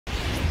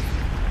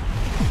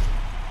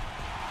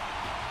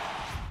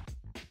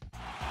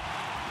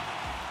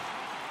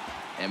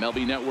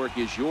MLB Network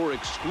is your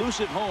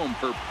exclusive home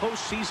for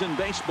postseason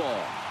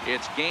baseball.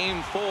 It's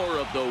Game 4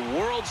 of the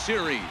World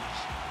Series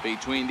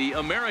between the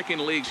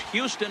American League's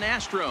Houston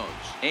Astros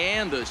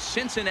and the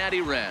Cincinnati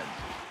Reds.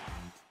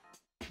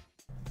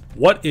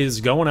 What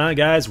is going on,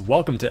 guys?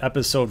 Welcome to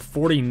episode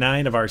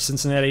 49 of our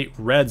Cincinnati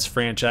Reds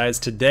franchise.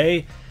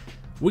 Today,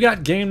 we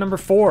got game number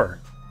 4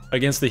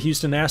 against the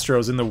Houston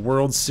Astros in the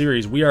World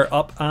Series. We are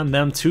up on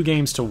them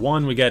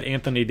 2-1. We got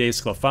Anthony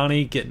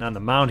DeSclafani getting on the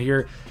mound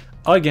here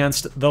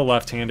against the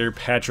left-hander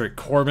Patrick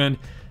Corbin.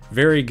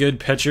 Very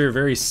good pitcher,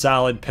 very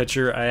solid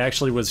pitcher. I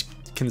actually was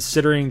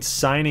considering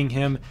signing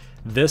him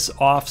this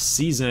off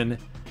season,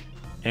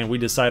 and we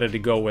decided to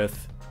go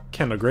with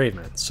Kendall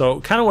Graveman. So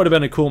kind of would have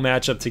been a cool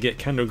matchup to get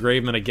Kendall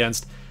Graveman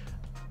against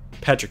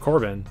Patrick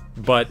Corbin,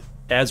 but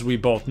as we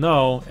both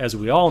know, as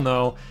we all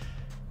know,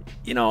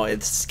 you know,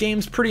 this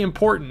game's pretty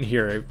important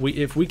here.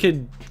 If we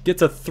could get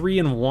to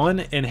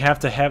 3-1 and have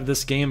to have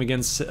this game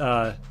against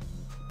the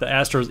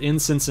Astros in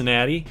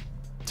Cincinnati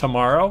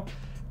tomorrow,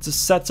 it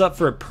just sets up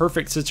for a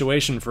perfect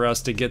situation for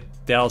us to get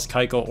Dallas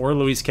Keuchel or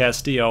Luis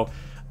Castillo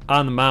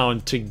on the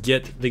mound to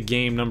get the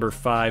game number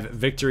 5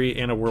 victory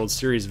and a World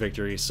Series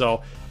victory.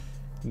 So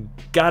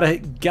gotta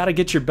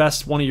get your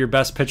best, one of your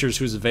best pitchers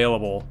who's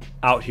available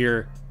out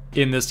here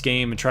in this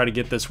game and try to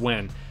get this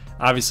win.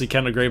 Obviously,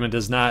 Kendall Graveman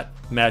does not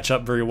match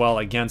up very well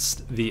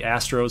against the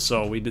Astros,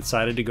 so we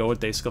decided to go with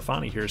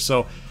DeSclafani here.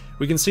 So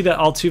we can see that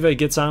Altuve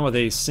gets on with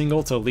a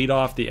single to lead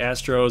off the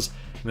Astros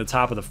in the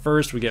top of the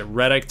first. We get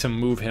Reddick to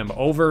move him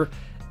over,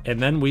 and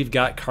then we've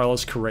got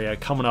Carlos Correa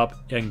coming up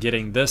and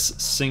getting this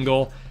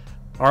single,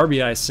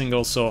 RBI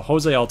single. So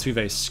Jose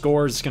Altuve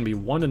scores. It's going to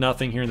be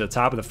 1-0 here in the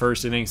top of the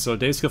first inning. So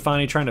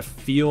DeSclafani trying to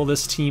feel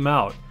this team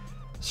out.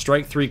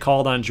 Strike 3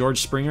 called on George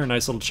Springer.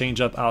 Nice little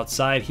changeup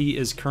outside. He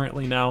is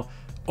currently now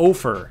 0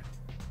 for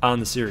on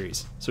the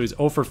series. So he's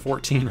 0 for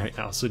 14 right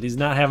now. So he's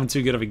not having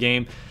too good of a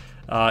game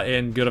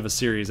and good of a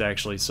series,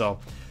 actually. So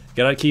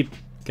gotta keep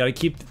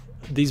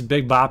these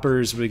big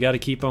boppers. We got to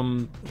keep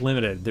them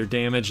limited. They're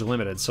damage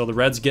limited. So the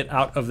Reds get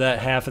out of that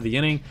half of the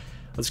inning.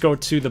 Let's go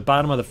to the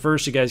bottom of the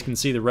first. You guys can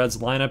see the Reds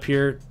lineup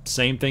here.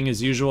 Same thing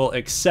as usual,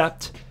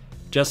 except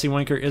Jesse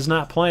Winker is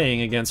not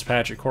playing against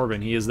Patrick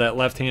Corbin. He is that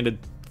left-handed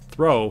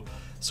throw.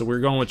 So we're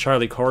going with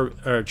Charlie Corbin.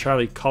 We're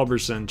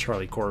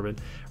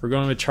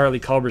going with Charlie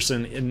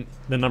Culberson in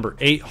the number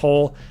 8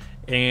 hole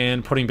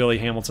and putting Billy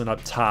Hamilton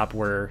up top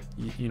where,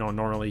 you know,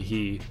 normally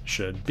he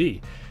should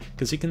be,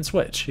 because he can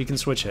switch. He can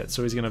switch hits.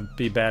 So he's going to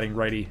be batting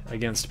righty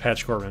against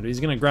Patrick Corbin. But he's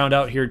going to ground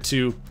out here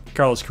to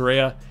Carlos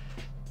Correa,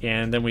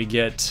 and then we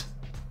get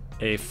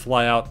a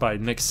fly out by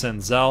Nick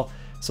Senzel.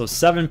 So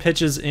 7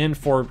 pitches in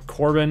for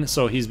Corbin.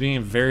 So he's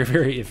being very,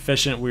 very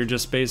efficient. We're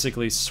just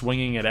basically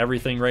swinging at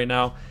everything right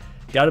now.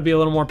 Got to be a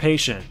little more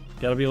patient.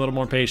 Got to be a little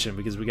more patient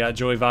because we got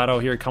Joey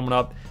Votto here coming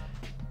up.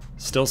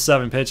 Still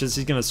 7 pitches.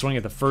 He's going to swing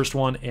at the first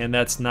one, and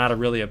that's not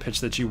really a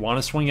pitch that you want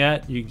to swing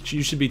at.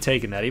 You should be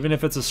taking that. Even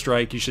if it's a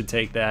strike, you should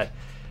take that.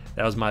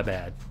 That was my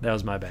bad. That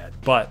was my bad.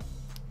 But,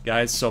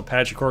 guys, so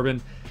Patrick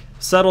Corbin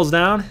settles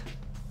down.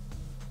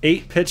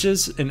 8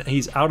 pitches, and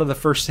he's out of the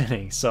first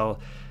inning. So,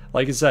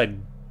 like I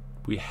said,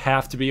 we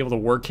have to be able to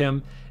work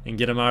him and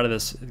get him out of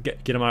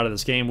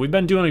this game. We've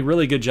been doing a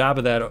really good job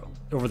of that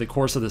over the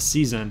course of the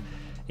season,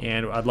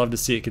 and I'd love to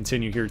see it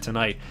continue here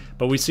tonight.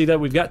 But we see that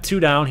we've got 2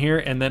 down here,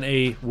 and then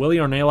a Willie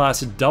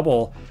Ornelas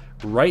double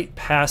right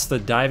past the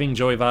diving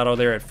Joey Votto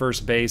there at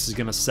first base is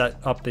going to set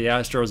up the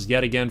Astros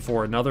yet again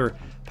for another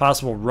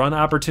possible run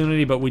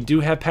opportunity. But we do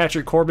have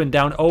Patrick Corbin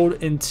down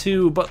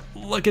 0-2, but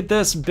look at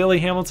this. Billy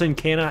Hamilton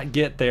cannot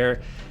get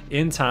there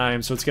in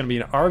time, so it's going to be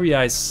an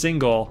RBI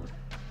single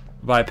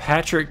by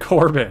Patrick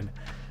Corbin.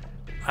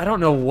 I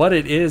don't know what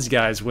it is,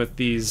 guys, with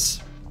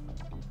these.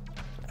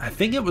 I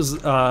think it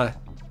was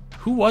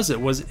who was it?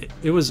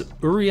 It was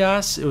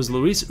Urias? It was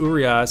Luis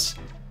Urias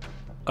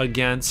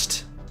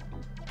against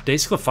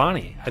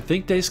DeSclafani. I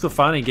think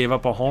DeSclafani gave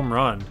up a home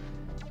run.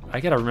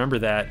 I gotta remember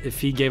that, if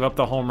he gave up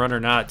the home run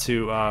or not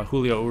to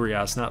Julio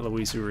Urias, not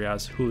Luis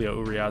Urias,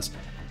 Julio Urias.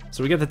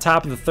 So we get the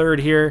top of the third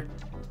here,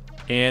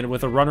 and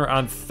with a runner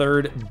on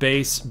third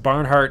base,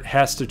 Barnhart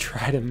has to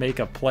try to make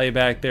a play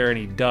back there, and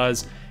he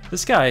does.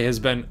 This guy has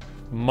been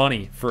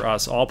money for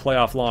us all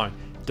playoff long.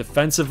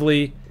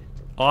 Defensively,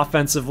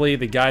 offensively,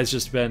 the guy's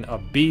just been a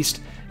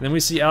beast. And then we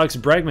see Alex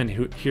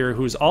Bregman here,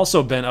 who's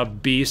also been a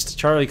beast.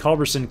 Charlie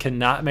Culberson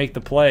cannot make the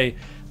play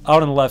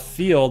out in the left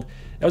field.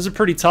 That was a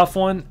pretty tough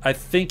one. I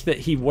think that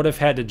he would have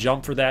had to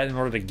jump for that in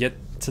order to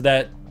get to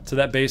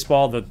that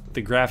baseball.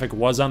 The graphic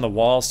was on the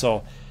wall,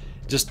 so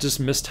just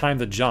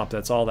mistimed the jump.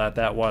 That's all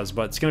that was.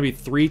 But it's going to be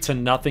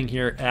 3-0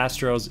 here,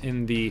 Astros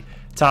in the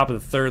top of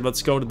the third.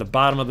 Let's go to the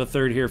bottom of the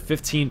third here.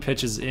 15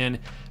 pitches in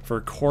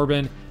for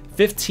Corbin.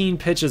 15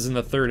 pitches in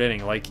the third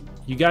inning. Like,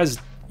 you guys,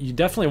 you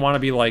definitely want to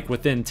be like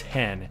within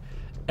 10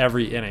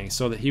 every inning,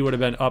 so that he would have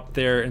been up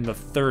there in the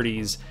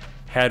 30s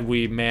had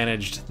we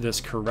managed this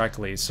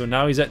correctly. So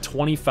now he's at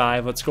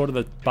 25. Let's go to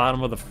the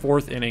bottom of the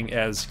fourth inning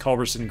as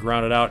Culberson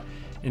grounded out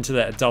into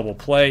that double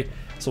play.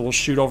 So we'll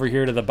shoot over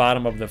here to the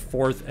bottom of the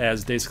 4th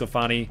as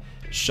DeSclafani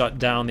shut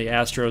down the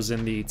Astros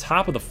in the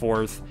top of the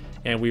 4th,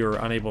 and we were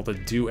unable to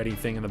do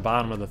anything in the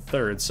bottom of the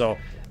 3rd. So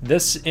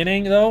this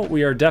inning, though,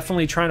 we are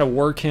definitely trying to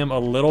work him a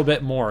little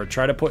bit more,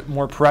 try to put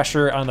more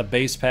pressure on the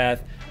base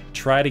path,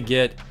 try to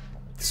get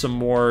some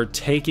more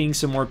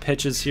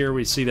pitches here.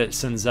 We see that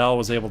Senzel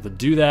was able to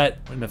do that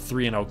in the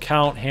 3-0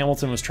 count.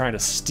 Hamilton was trying to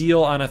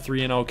steal on a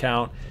 3-0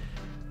 count.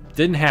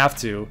 Didn't have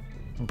to,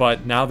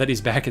 but now that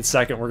he's back at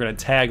second, we're going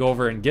to tag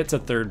over and get to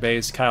third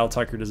base. Kyle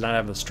Tucker does not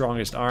have the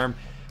strongest arm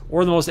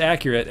or the most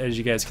accurate, as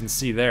you guys can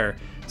see there.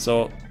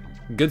 So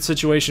good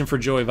situation for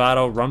Joey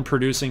Votto, run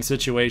producing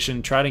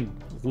situation, try to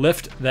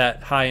lift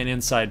that high and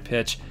inside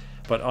pitch,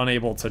 but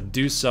unable to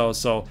do so.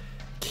 So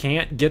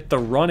can't get the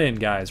run in,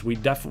 guys. We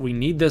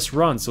need this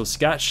run. So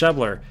Scott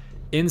Schebler,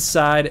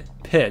 inside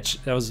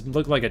pitch. That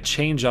looked like a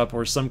changeup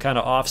or some kind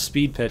of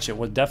off-speed pitch.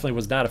 It definitely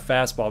was not a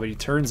fastball, but he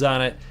turns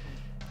on it,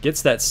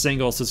 gets that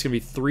single. So it's going to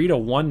be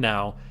 3-1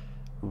 now.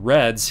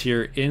 Reds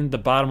here in the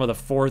bottom of the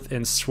 4th,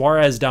 and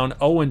Suarez down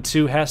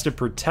 0-2 has to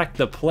protect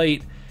the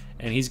plate,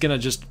 and he's going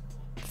to just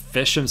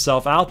fish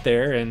himself out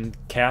there and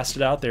cast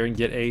it out there and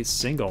get a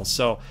single.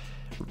 So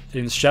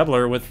in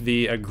Schebler with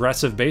the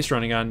aggressive base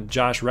running on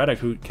Josh Reddick,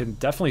 who can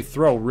definitely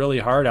throw really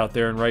hard out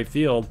there in right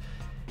field,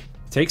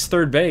 takes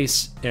third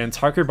base, and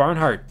Tucker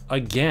Barnhart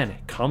again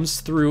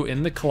comes through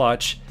in the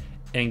clutch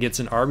and gets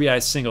an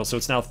RBI single. So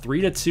it's now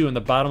 3-2 in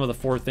the bottom of the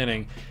 4th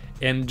inning.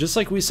 And just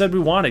like we said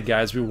we wanted,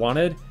 guys, we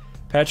wanted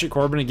Patrick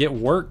Corbin to get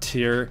worked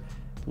here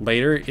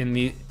later in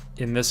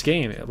this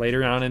game,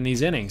 later on in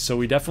these innings. So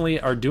we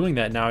definitely are doing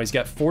that now. He's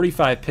got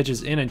 45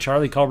 pitches in, and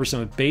Charlie Culberson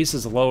with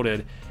bases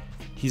loaded.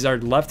 He's our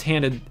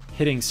left-handed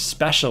hitting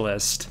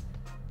specialist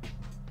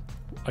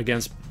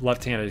against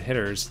left-handed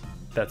hitters.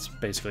 That's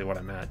basically what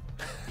I meant.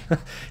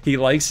 He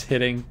likes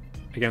hitting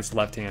against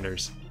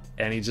left-handers,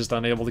 and he's just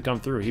unable to come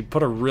through. He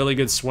put a really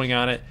good swing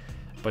on it,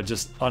 but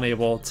just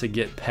unable to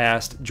get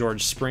past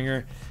George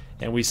Springer.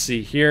 And we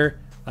see here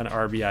an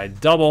RBI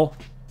double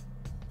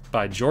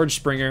by George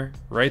Springer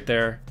right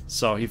there.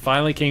 So he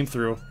finally came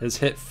through. His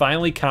hit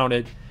finally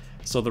counted.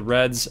 So the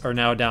Reds are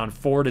now down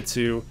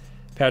 4-2.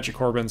 Patrick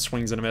Corbin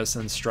swings and a miss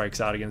and strikes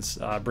out against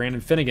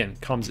Brandon Finnegan,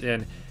 comes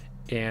in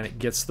and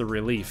gets the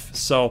relief.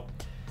 So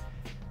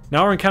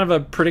now we're in kind of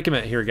a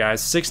predicament here,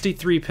 guys.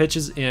 63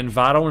 pitches in,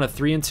 Votto in a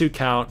 3-2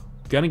 count.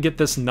 Gonna get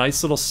this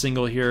nice little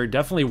single here.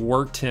 Definitely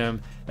worked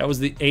him. That was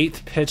the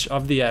 8th pitch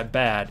of the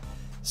at-bat.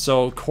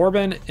 So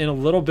Corbin in a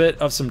little bit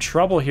of some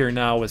trouble here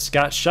now with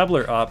Scott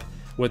Schebler up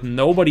with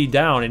nobody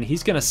down, and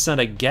he's gonna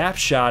send a gap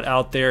shot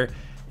out there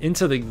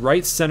into the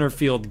right center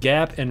field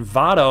gap, and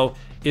Votto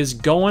is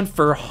going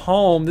for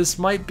home. This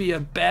might be a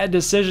bad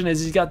decision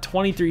as he's got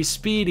 23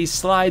 speed. He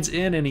slides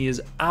in and he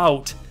is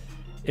out.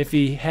 If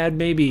he had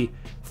maybe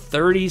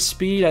 30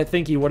 speed, I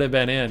think he would have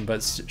been in, but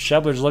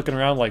Schebler's looking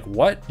around like,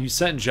 what? You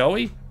sent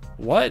Joey?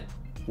 What?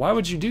 Why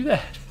would you do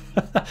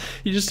that?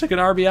 You just took an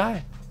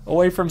RBI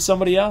away from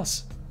somebody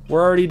else.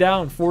 We're already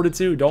down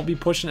 4-2. Don't be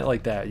pushing it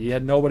like that. You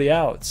had nobody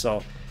out.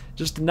 So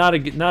just not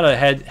a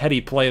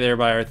heady play there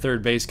by our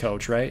third base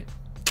coach, right?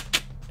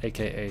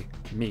 AKA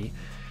me.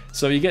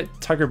 So you get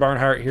Tucker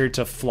Barnhart here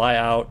to fly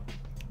out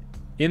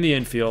in the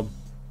infield.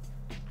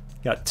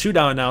 Got 2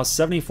 down now,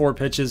 74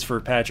 pitches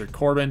for Patrick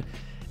Corbin.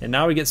 And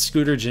now we get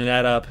Scooter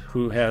Gennett up,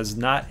 who has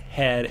not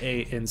had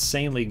a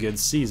insanely good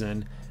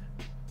season.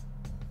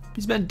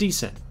 He's been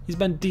decent.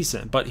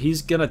 But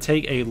he's going to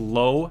take a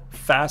low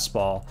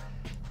fastball.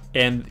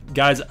 And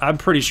guys, I'm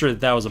pretty sure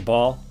that was a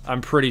ball.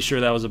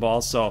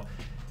 So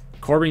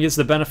Corbin gets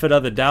the benefit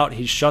of the doubt.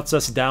 He shuts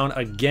us down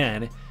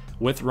again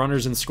with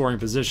runners in scoring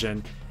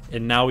position.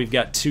 And now we've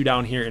got 2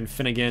 down here, and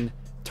Finnegan,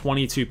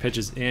 22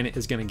 pitches in,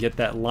 is going to get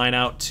that line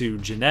out to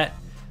Gennett.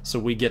 So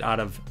we get out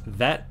of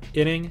that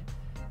inning.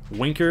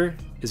 Winker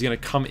is going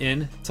to come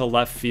in to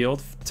left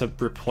field to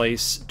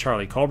replace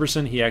Charlie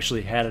Culberson. He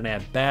actually had an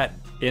at-bat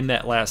in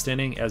that last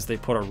inning as they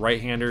put a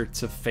right-hander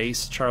to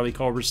face Charlie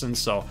Culberson.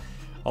 So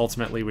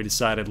ultimately we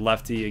decided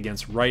lefty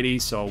against righty.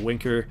 So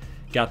Winker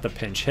got the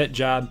pinch hit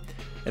job.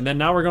 And then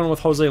now we're going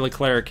with Jose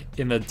Leclerc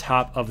in the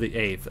top of the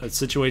 8th, a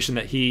situation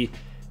that he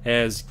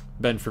has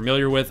been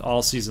familiar with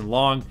all season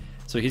long.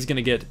 So he's going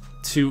to get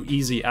 2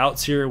 easy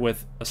outs here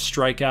with a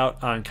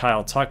strikeout on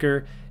Kyle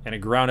Tucker and a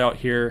ground out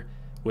here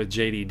with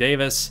JD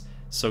Davis.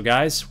 So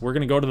guys, we're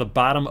going to go to the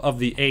bottom of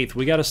the 8th.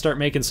 We got to start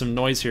making some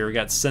noise here. We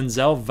got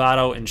Senzel,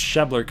 Votto, and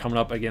Schebler coming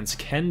up against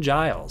Ken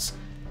Giles.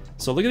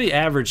 So look at the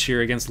average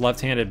here against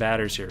left-handed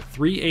batters here,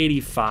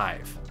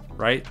 385,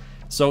 right?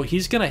 So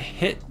he's going to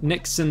hit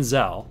Nick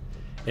Senzel,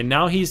 and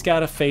now he's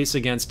got to face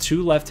against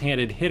 2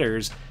 left-handed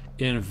hitters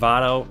in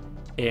Votto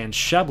and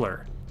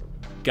Schebler,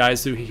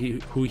 guys who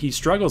he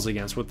struggles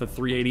against with the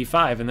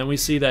 385. And then we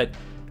see that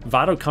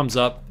Votto comes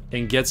up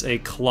and gets a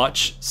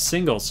clutch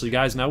single. So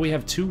guys, now we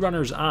have 2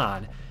 runners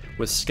on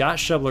with Scott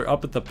Schebler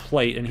up at the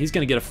plate, and he's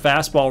going to get a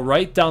fastball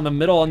right down the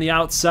middle on the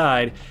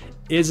outside.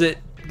 Is it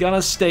going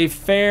to stay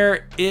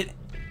fair? It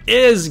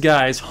is,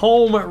 guys.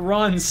 Home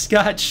run,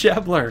 Scott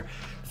Schebler.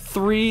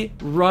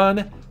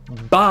 3-run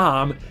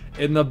bomb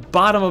in the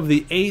bottom of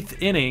the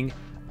 8th inning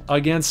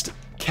against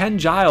Ken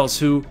Giles,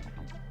 who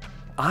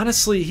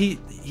honestly,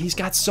 he's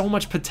got so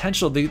much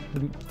potential. The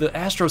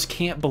Astros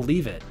can't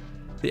believe it.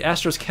 The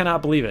Astros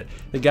cannot believe it.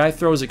 The guy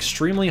throws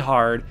extremely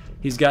hard.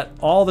 He's got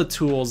all the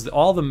tools,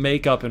 all the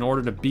makeup in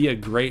order to be a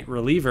great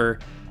reliever,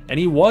 and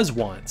he was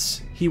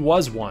once.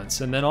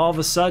 And then all of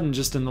a sudden,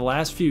 just in the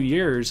last few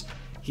years,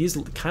 he's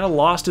kind of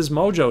lost his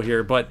mojo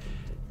here, but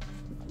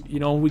you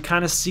know, we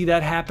kind of see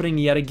that happening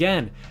yet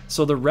again.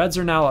 So the Reds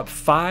are now up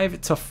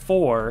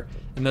 5-4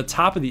 in the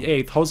top of the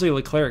 8th. Jose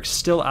Leclerc's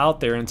still out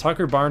there, and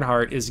Tucker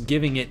Barnhart is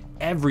giving it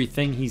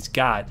everything he's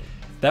got.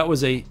 That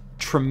was a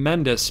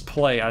tremendous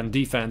play on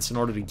defense in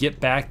order to get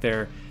back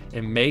there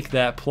and make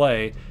that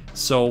play.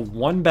 So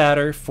one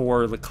batter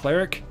for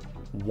Leclerc,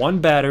 one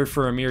batter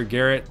for Amir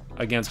Garrett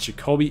against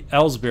Jacoby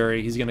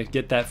Ellsbury. He's going to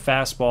get that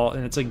fastball,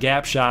 and it's a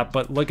gap shot,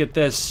 but look at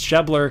this.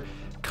 Schebler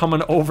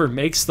coming over,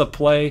 makes the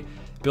play.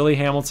 Billy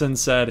Hamilton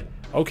said,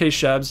 okay,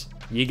 Shebs,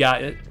 you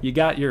got it. You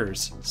got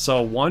yours.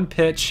 So one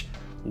pitch,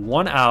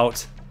 one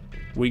out.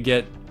 We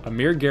get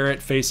Amir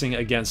Garrett facing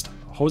against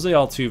Jose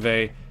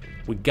Altuve.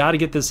 We got to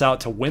get this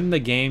out to win the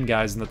game,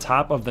 guys, in the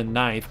top of the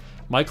 9th.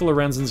 Michael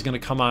Lorenzen's going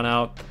to come on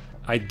out.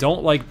 I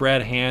don't like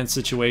Brad Hand's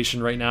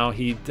situation right now.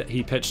 He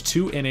pitched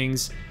 2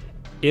 innings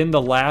in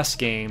the last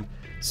game.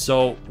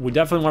 So we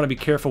definitely want to be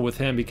careful with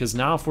him, because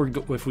now if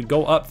we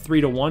go up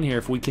 3-1 here,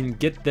 if we can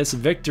get this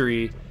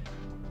victory,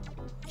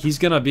 he's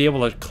going to be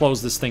able to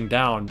close this thing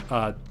down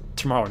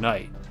tomorrow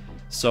night.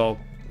 So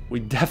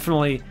we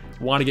definitely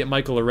want to get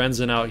Michael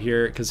Lorenzen out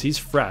here because he's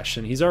fresh,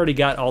 and he's already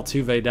got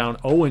Altuve down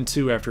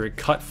 0-2 after a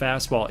cut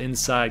fastball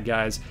inside,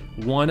 guys.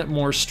 One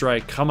more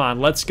strike. Come on,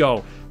 let's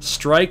go.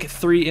 Strike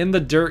 3 in the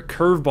dirt,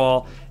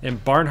 curveball,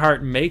 and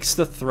Barnhart makes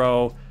the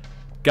throw.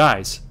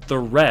 Guys, the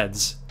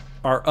Reds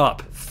are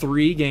up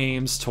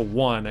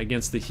 3-1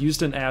 against the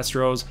Houston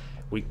Astros.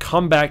 We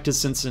come back to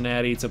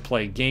Cincinnati to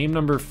play game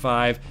number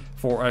 5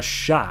 for a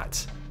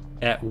shot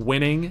at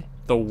winning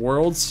the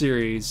World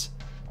Series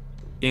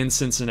in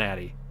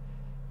Cincinnati.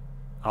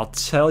 I'll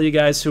tell you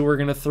guys who we're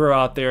going to throw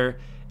out there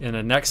in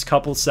the next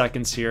couple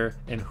seconds here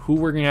and who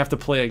we're going to have to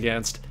play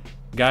against.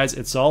 Guys,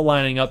 it's all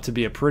lining up to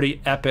be a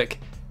pretty epic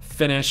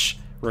finish,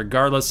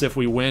 regardless if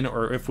we win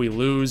or if we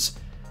lose.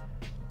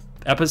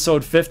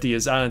 Episode 50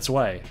 is on its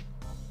way,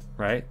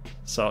 right?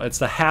 So it's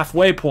the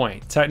halfway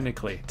point,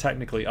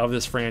 technically, of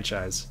this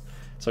franchise.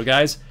 So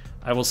guys,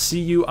 I will see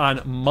you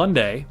on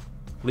Monday.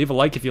 Leave a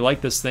like if you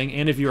like this thing,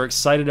 and if you're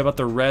excited about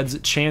the Reds'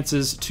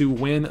 chances to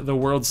win the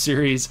World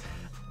Series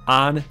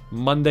on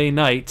Monday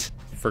night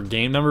for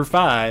game number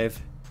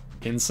 5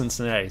 in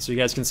Cincinnati. So you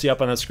guys can see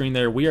up on the screen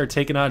there, we are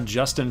taking on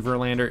Justin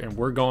Verlander, and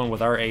we're going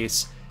with our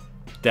ace,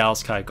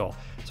 Dallas Keuchel.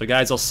 So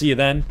guys, I'll see you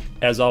then.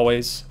 As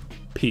always,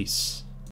 peace.